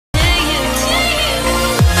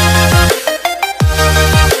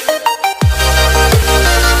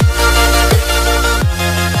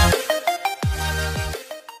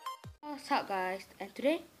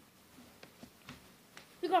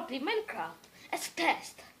play Minecraft as a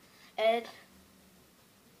test. And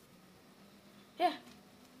yeah,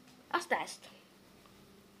 as test.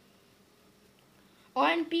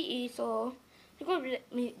 On PE, so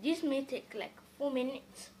this may take like 4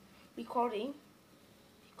 minutes recording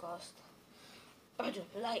because I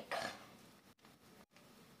don't like.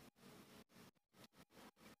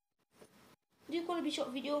 This is gonna be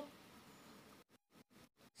short video.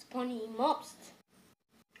 Spawning mobs.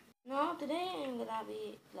 Now today I'm gonna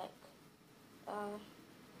be like,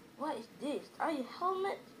 what is this? Are you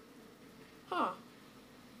helmet? Huh?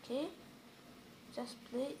 Okay. Just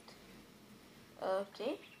plate.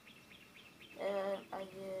 Okay.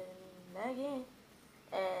 Again.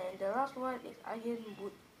 And the last one is iron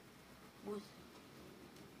boot.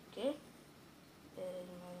 Okay. And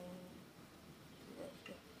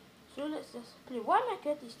so let's just play. Why my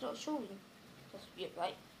cat is not showing? That's weird,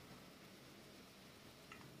 right?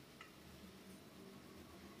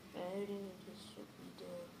 And this should be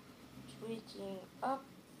the switching up.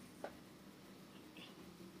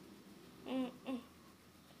 Yeah.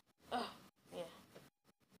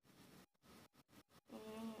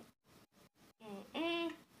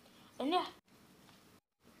 And yeah.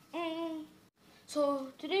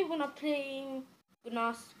 So today we're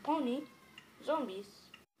gonna spawning zombies.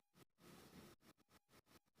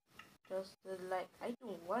 Just like I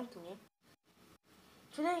don't want to.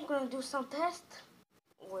 Today I'm gonna do some tests.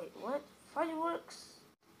 Wait, what? Fireworks.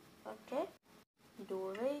 Okay.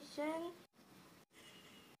 Duration.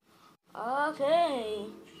 Okay.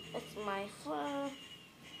 That's my first.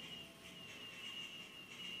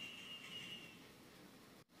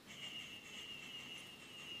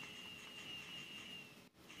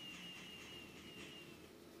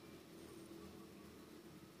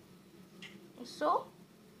 So.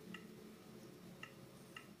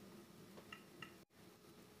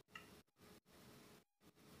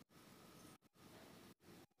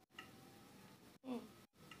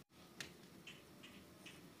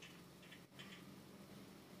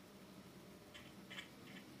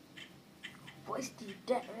 What is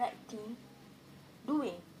that red thing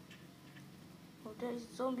doing? Oh, there is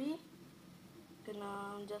zombie.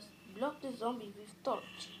 Gonna just block the zombie with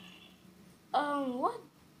torch. What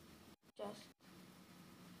just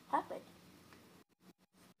happened?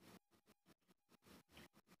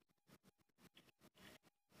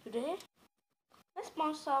 Today, let's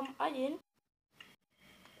spawn some iron.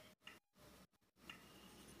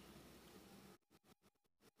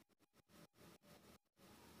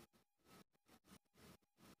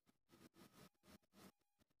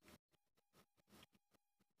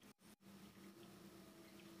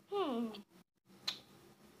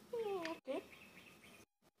 Okay.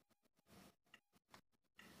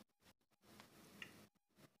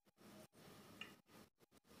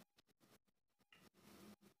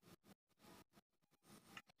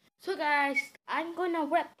 So guys, I'm gonna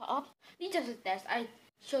wrap up. This is just a test. I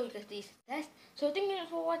show you guys this test. So thank you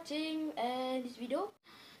for watching this video,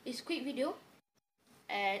 this quick video,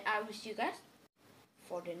 and I will see you guys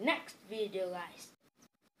for the next video, guys.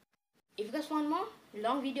 If you guys want more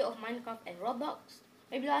long video of Minecraft and Roblox,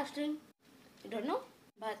 maybe live stream, I don't know,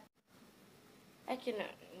 but I can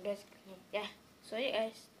just yeah. So yeah,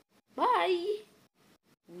 guys, bye.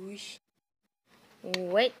 Whoosh.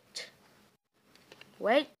 Wait.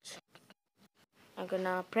 I'm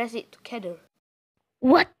gonna press it together.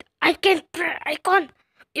 What? I can't. I can't.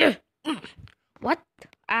 What?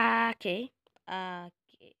 Okay.